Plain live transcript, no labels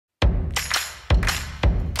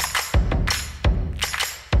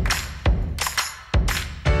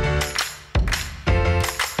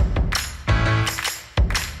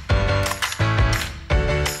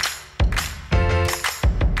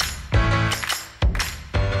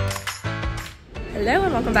Hello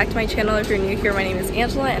and welcome back to my channel. If you're new here, my name is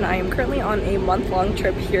Angela and I am currently on a month-long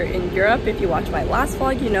trip here in Europe. If you watched my last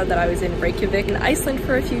vlog, you know that I was in Reykjavik in Iceland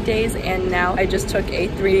for a few days, and now I just took a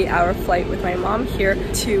 3-hour flight with my mom here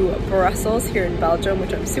to Brussels here in Belgium,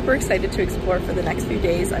 which I'm super excited to explore for the next few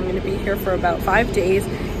days. I'm going to be here for about 5 days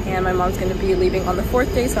and my mom's going to be leaving on the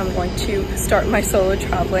 4th day, so I'm going to start my solo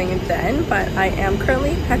traveling then. But I am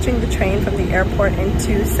currently catching the train from the airport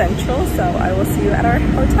into Central, so I will see you at our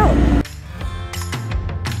hotel.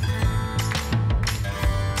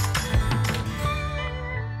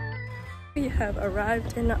 We have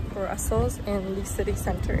arrived in Brussels in the city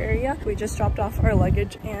center area. We just dropped off our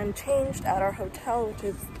luggage and changed at our hotel, which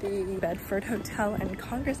is the Bedford Hotel and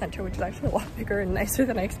Congress Center, which is actually a lot bigger and nicer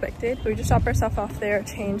than I expected. We just dropped our stuff off there,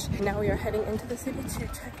 changed, and now we are heading into the city to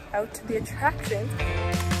check out the attractions.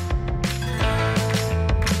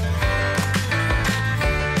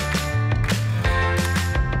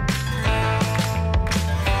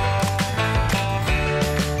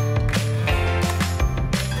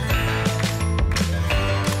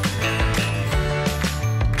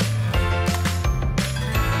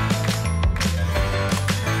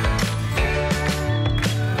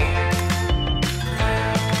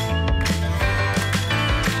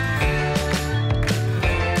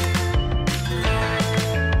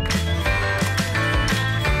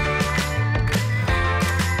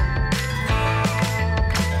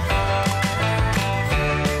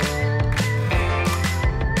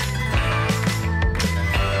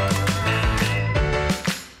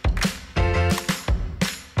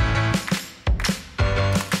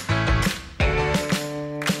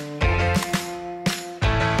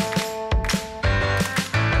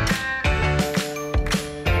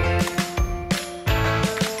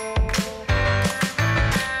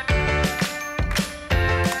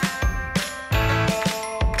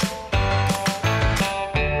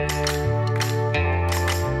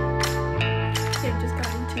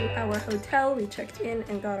 Hotel. We checked in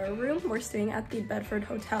and got our room. We're staying at the Bedford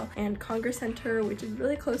Hotel and Congress Center, which is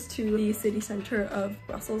really close to the city center of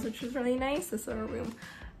Brussels, which is really nice. This is our room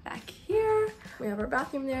back here. We have our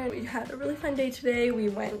bathroom there. We had a really fun day today. We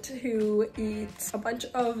went to eat a bunch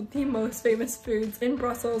of the most famous foods in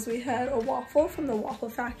Brussels. We had a waffle from the waffle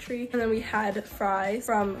factory, and then we had fries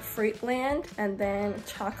from Freightland, and then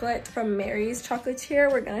chocolate from Mary's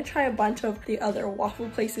Chocolatier. We're gonna try a bunch of the other waffle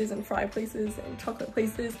places and fry places and chocolate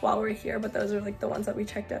places while we're here, but those are like the ones that we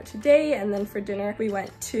checked out today. And then for dinner, we went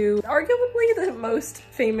to arguably the most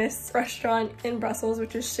famous restaurant in Brussels,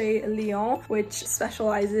 which is Chez Lion, which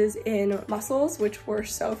specializes in mussels, which were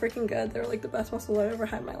so freaking good. They're like the best mussels I've ever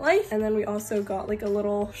had in my life. And then we also got like a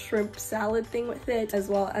little shrimp salad thing with it, as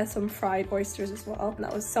well as some fried oysters as well. And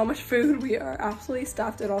that was so much food. We are absolutely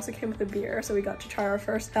stuffed. It also came with a beer, so we got to try our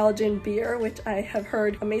first Belgian beer, which I have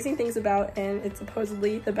heard amazing things about, and it's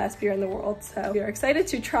supposedly the best beer in the world. So we are excited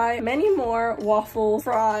to try many more waffles,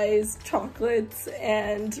 fries, chocolates,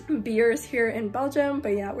 and beers here in Belgium.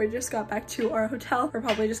 But yeah, we just got back to our hotel. We're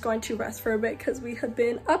probably just going to rest for a bit because we have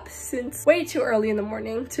been up since way too early in the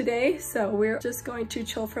morning today, so we're just going to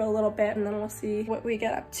chill for a little bit and then we'll see what we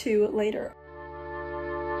get up to later.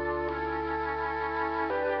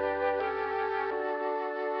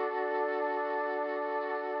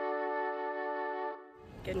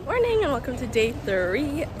 Good morning and welcome to day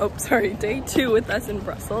 2 with us in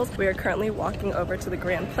Brussels. We are currently walking over to the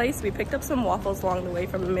Grand Place. We picked up some waffles along the way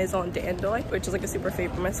from Maison d'Andoy, which is like a super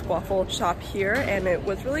famous waffle shop here, and it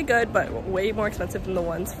was really good but way more expensive than the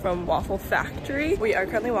ones from Waffle Factory. We are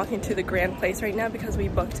currently walking to the Grand Place right now because we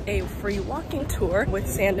booked a free walking tour with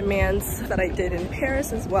Sandemans that I did in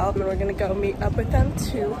Paris as well, and we're gonna go meet up with them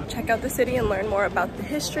to check out the city and learn more about the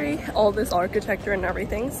history, all this architecture and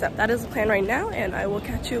everything. So that is the plan right now, and I will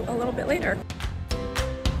catch you a little bit later.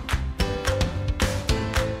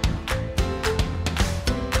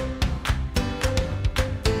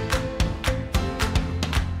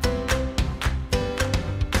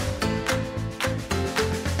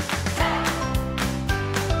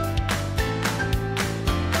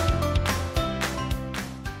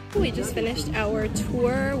 We just finished our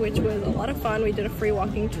tour, which was a lot of fun. We did a free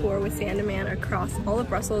walking tour with Sandeman across all of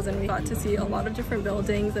Brussels, and we got to see a lot of different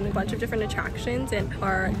buildings and a bunch of different attractions. And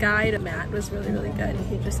our guide, Matt, was really, really good. And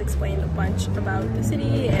he just explained a bunch about the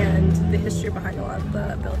city and the history behind a lot of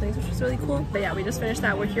the buildings, which was really cool. But yeah, we just finished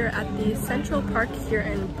that. We're here at the Central Park here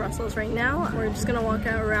in Brussels right now. We're just gonna walk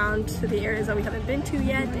out around to the areas that we haven't been to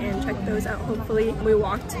yet and check those out, hopefully. We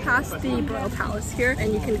walked past the Royal Palace here,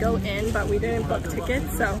 and you can go in, but we didn't book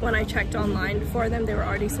tickets. So when I checked online for them, they were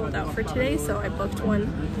already sold out for today, so I booked one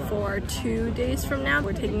for 2 days from now.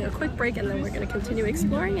 We're taking a quick break and then we're going to continue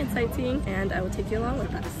exploring and sightseeing, and I will take you along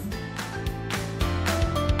with us.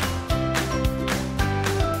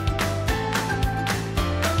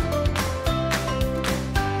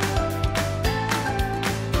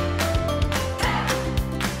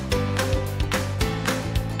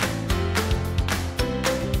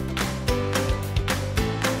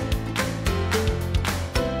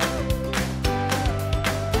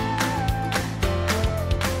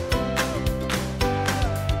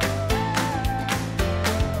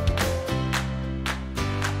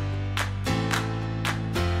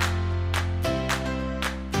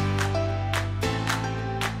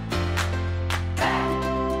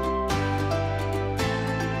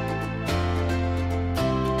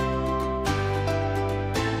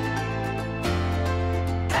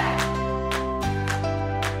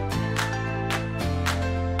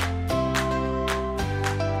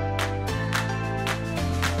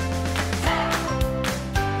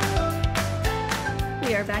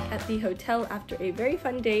 at the hotel after a very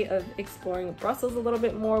fun day of exploring Brussels a little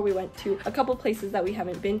bit more. We went to a couple places that we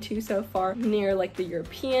haven't been to so far near like the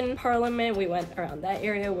European Parliament. We went around that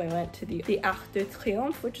area. We went to the Arc de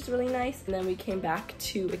Triomphe, which is really nice. And then we came back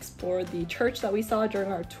to explore the church that we saw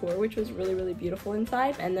during our tour, which was really, really beautiful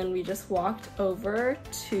inside. And then we just walked over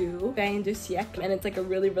to Vin du Siècle, and it's like a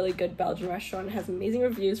really, really good Belgian restaurant. It has amazing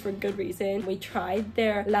reviews for good reason. We tried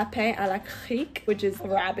their lapin à la crique, which is a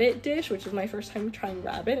rabbit dish, which is my first time trying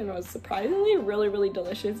rabbit, and it was surprisingly really, really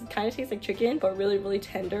delicious. It kind of tastes like chicken, but really, really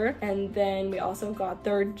tender. And then we also got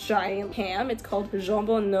their giant ham. It's called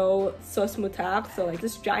jambon sauce moutarde. So like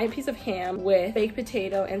this giant piece of ham with baked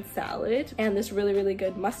potato and salad, and this really, really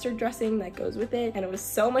good mustard dressing that goes with it. And it was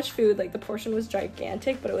so much food. Like the portion was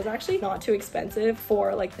gigantic, but it was actually not too expensive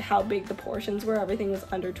for like how big the portions were. Everything was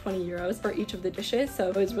under 20 euros for each of the dishes, so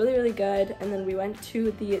it was really, really good. And then we went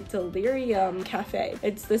to the Delirium Cafe.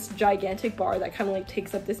 It's this gigantic bar that kind of like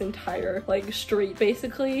takes up this entire like street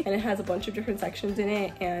basically, and it has a bunch of different sections in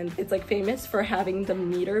it, and it's like famous for having the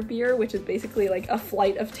meter beer, which is basically like a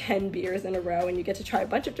flight of 10 beers in a row, and you get to try a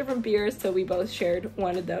bunch of different beers. So we both shared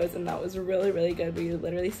one of those, and that was really, really good. We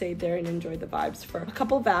literally stayed there and enjoyed the vibes for a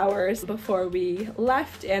couple of hours before we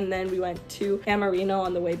left, and then we went to Amarino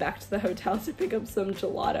on the way back to the hotel to pick up some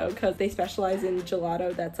gelato, because they specialize in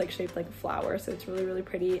gelato that's like shaped like a flower, so it's really, really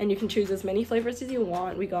pretty, and you can choose as many flavors as you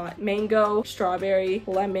want. We got mango, strawberry,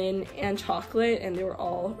 lemon, and chocolate, and they were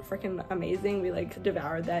all freaking amazing. We like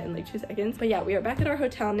devoured that in like 2 seconds. But yeah, we are back at our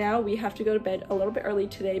hotel now. We have to go to bed a little bit early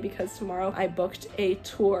today because tomorrow I booked a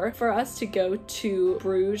tour for us to go to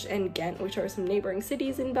Bruges and Ghent, which are some neighboring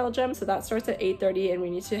cities in Belgium. So that starts at 8:30, and we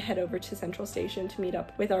need to head over to Central Station to meet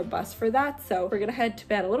up with our bus for that. So we're gonna head to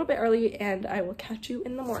bed a little bit early, and I will catch you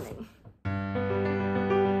in the morning.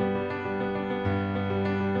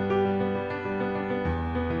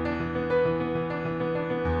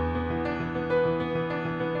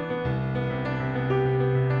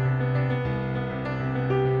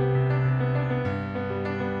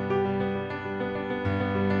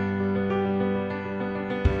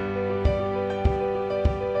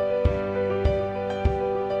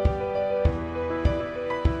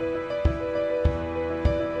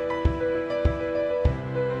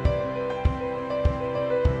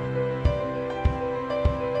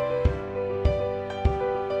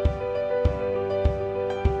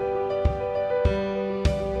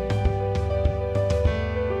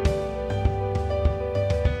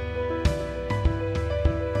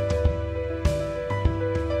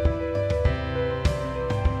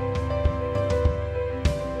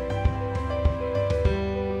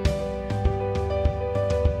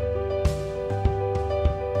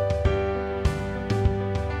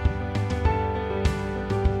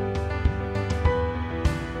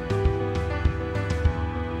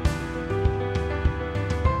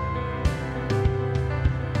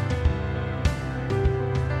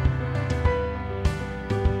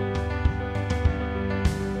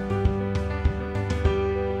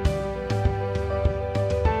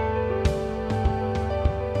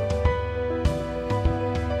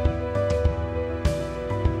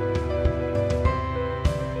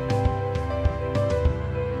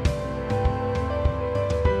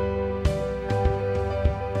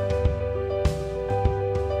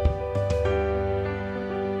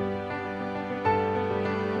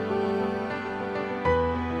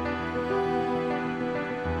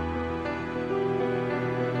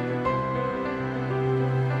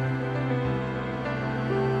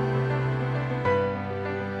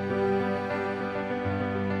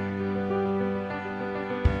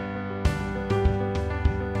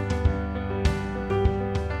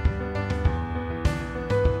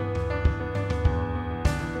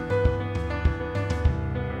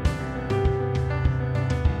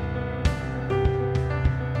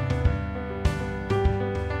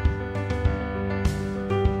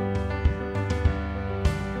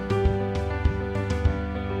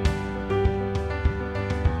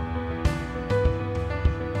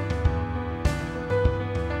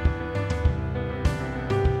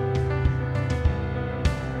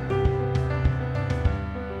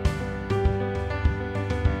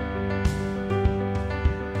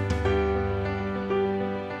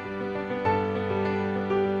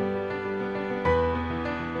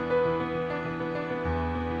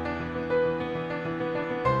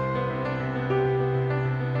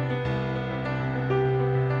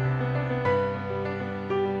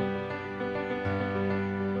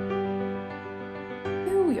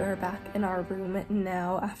 are back in our room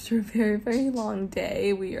now after a very long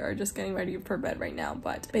day. We are just getting ready for bed right now,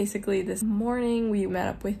 but basically this morning we met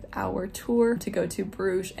up with our tour to go to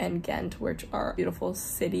Bruges and Ghent, which are beautiful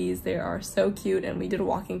cities. They are so cute, and we did a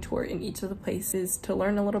walking tour in each of the places to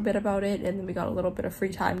learn a little bit about it, and then we got a little bit of free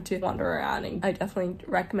time to wander around. And I definitely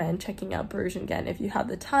recommend checking out Bruges and Ghent if you have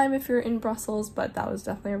the time if you're in Brussels, but that was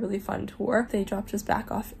definitely a really fun tour. They dropped us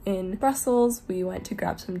back off in Brussels. We went to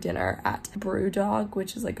grab some dinner at Brewdog,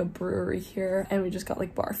 which is like a brewery here, and we just got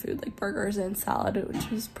like bar food, like burgers and salad, which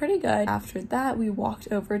was pretty good. After that, we walked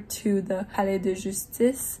over to the Palais de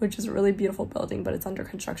Justice, which is a really beautiful building, but it's under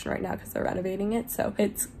construction right now because they're renovating it, so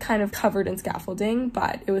it's kind of covered in scaffolding,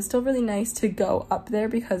 but it was still really nice to go up there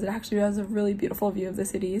because it actually has a really beautiful view of the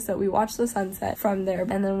city. So we watched the sunset from there,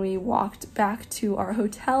 and then we walked back to our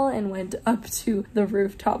hotel and went up to the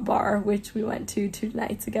rooftop bar, which we went to 2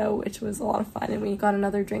 nights ago, which was a lot of fun, and we got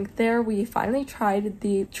another drink there. We finally tried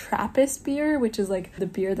the Trappist beer, which is like the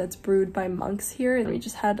beer that's brewed by monks here, and we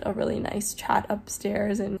just had a really nice chat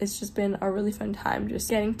upstairs, and it's just been a really fun time just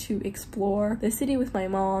getting to explore the city with my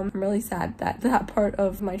mom. I'm really sad that that part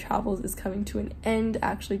of my travels is coming to an end.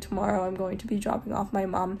 Actually, tomorrow I'm going to be dropping off my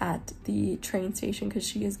mom at the train station because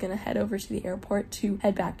she is going to head over to the airport to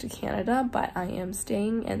head back to Canada, but I am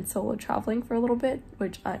staying and solo traveling for a little bit,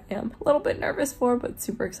 which I am a little bit nervous for, but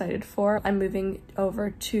super excited for. I'm moving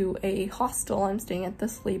over to a hostel. I'm staying at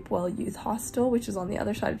the Sleepwell Youth Hostel, which is on the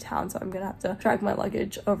other side of town, so I'm gonna have to drag my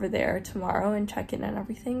luggage over there tomorrow and check in and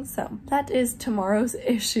everything. So that is tomorrow's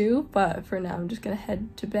issue, but for now I'm just gonna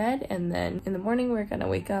head to bed, and then in the morning we're gonna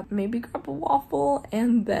wake up, maybe grab a waffle,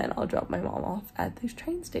 and then I'll drop my mom off at the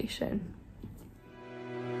train station.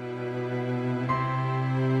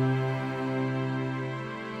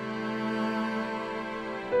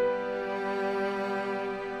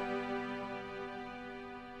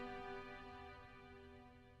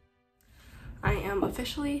 I am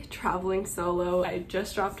officially traveling solo. I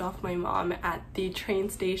just dropped off my mom at the train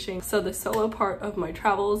station, so the solo part of my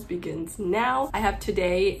travels begins now. I have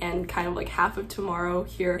today and kind of like half of tomorrow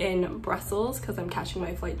here in Brussels because I'm catching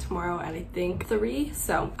my flight tomorrow at I think 3,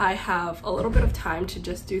 so I have a little bit of time to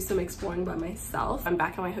just do some exploring by myself. I'm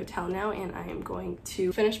back at my hotel now, and I am going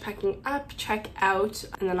to finish packing up, check out,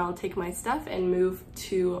 and then I'll take my stuff and move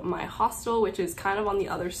to my hostel, which is kind of on the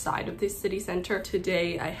other side of the city center.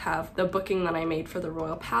 Today I have the booking that I made for the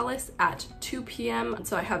Royal Palace at 2 p.m.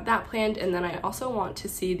 so I have that planned, and then I also want to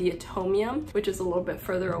see the Atomium, which is a little bit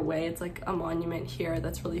further away. It's like a monument here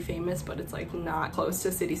that's really famous, but it's like not close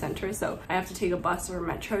to city center, so I have to take a bus or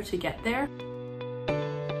metro to get there.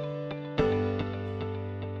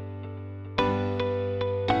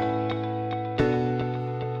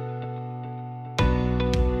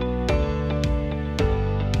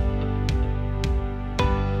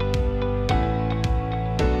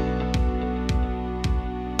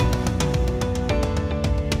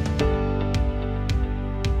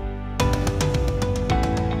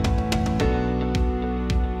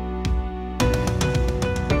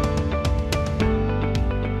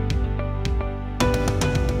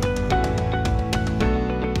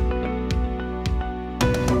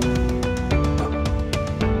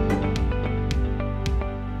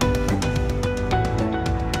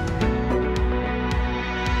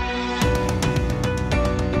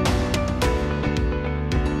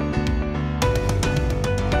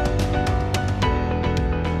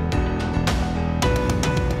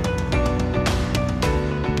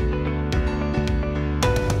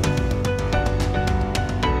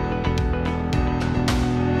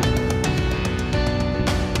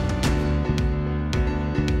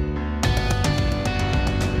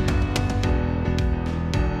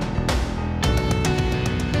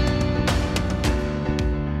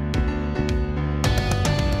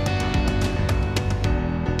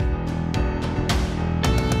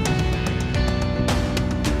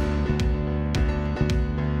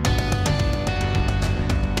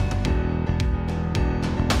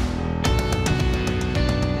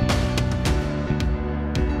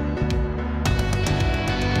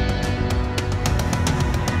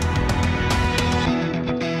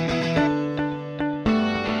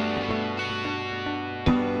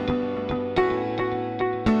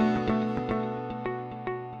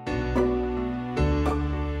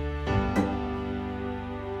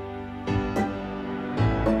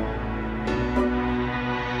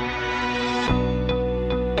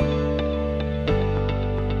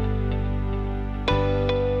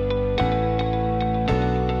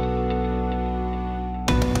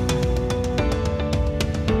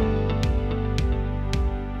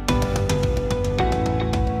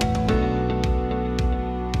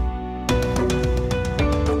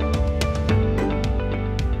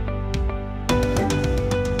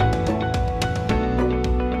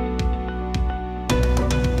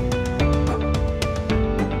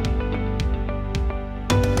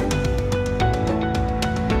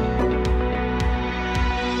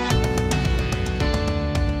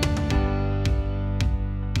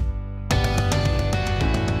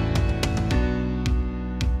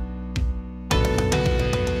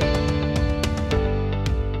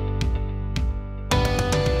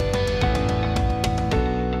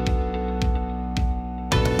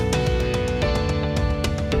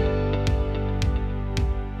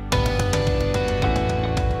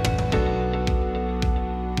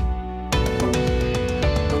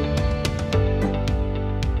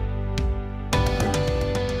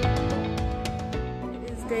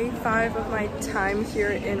 day 5 of my time here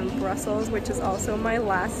in Brussels, which is also my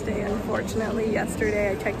last day, unfortunately.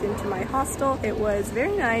 Yesterday I checked into my hostel. It was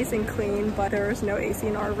very nice and clean, but there was no AC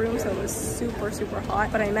in our room, so it was super, super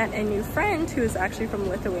hot. But I met a new friend who is actually from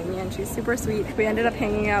Lithuania, and she's super sweet. We ended up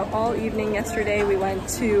hanging out all evening yesterday. We went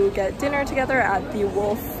to get dinner together at the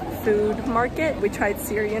Wolf food market. We tried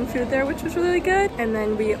Syrian food there, which was really good. And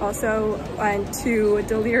then we also went to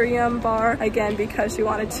Delirium bar again because she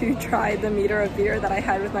wanted to try the meter of beer that I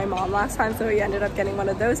had with my mom last time, so we ended up getting one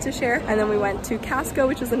of those to share. And then we went to Casco,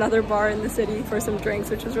 which is another bar in the city, for some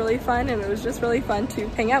drinks, which was really fun. And it was just really fun to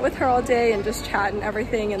hang out with her all day and just chat and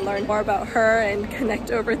everything and learn more about her and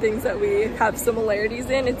connect over things that we have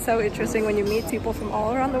similarities in. It's so interesting when you meet people from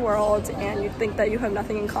all around the world and you think that you have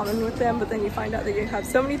nothing in common with them, but then you find out that you have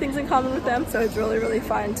so many things in common with them. So it's really, really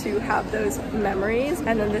fun to have those memories.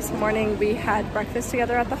 And then this morning we had breakfast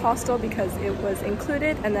together at the hostel because it was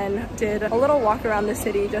included, and then did a little walk around the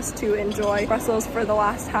city just to enjoy Brussels for the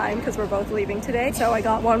last time because we're both leaving today. So I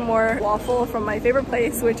got one more waffle from my favorite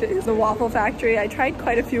place, which is the Waffle Factory. I tried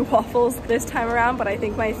quite a few waffles this time around, but I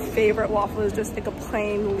think my favorite waffle is just like a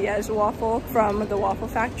plain Liège waffle from the Waffle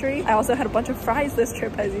Factory. I also had a bunch of fries this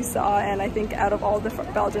trip, as you saw, and I think out of all the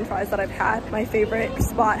Belgian fries that I've had, my favorite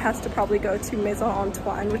spot has to probably go to Maison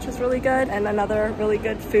Antoine, which is really good. And another really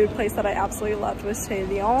good food place that I absolutely loved was Chez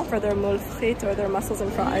Lyon for their moules frites, or their mussels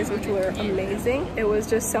and fries, which were amazing. It was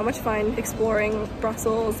just so much fun exploring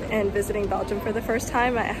Brussels and visiting Belgium for the first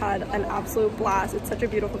time. I had an absolute blast. It's such a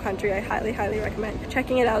beautiful country. I highly, highly recommend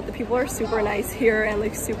checking it out. The people are super nice here and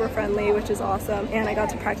like super friendly, which is awesome. And I got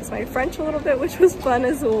to practice my French a little bit, which was fun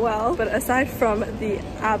as well. But aside from the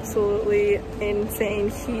absolutely insane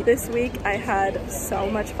heat this week, I had so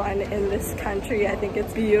much fun in this country. I think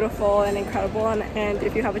it's beautiful and incredible, and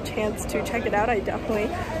if you have a chance to check it out, I definitely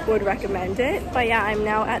would recommend it. But yeah, I'm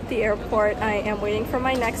now at the airport. I am waiting for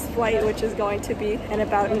my next flight, which is going to be in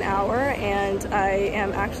about an hour, and I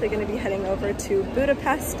am actually going to be heading over to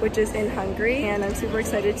Budapest, which is in Hungary, and I'm super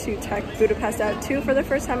excited to check Budapest out too for the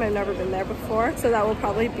first time. I've never been there before, so that will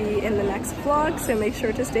probably be in the next vlog, so make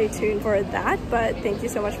sure to stay tuned for that. But thank you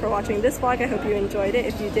so much for watching this vlog. I hope you enjoyed it.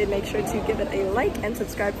 If you did, make sure to give it a like and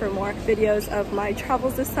subscribe for more videos of my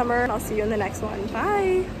travels this summer. I'll see you in the next one.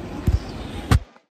 Bye!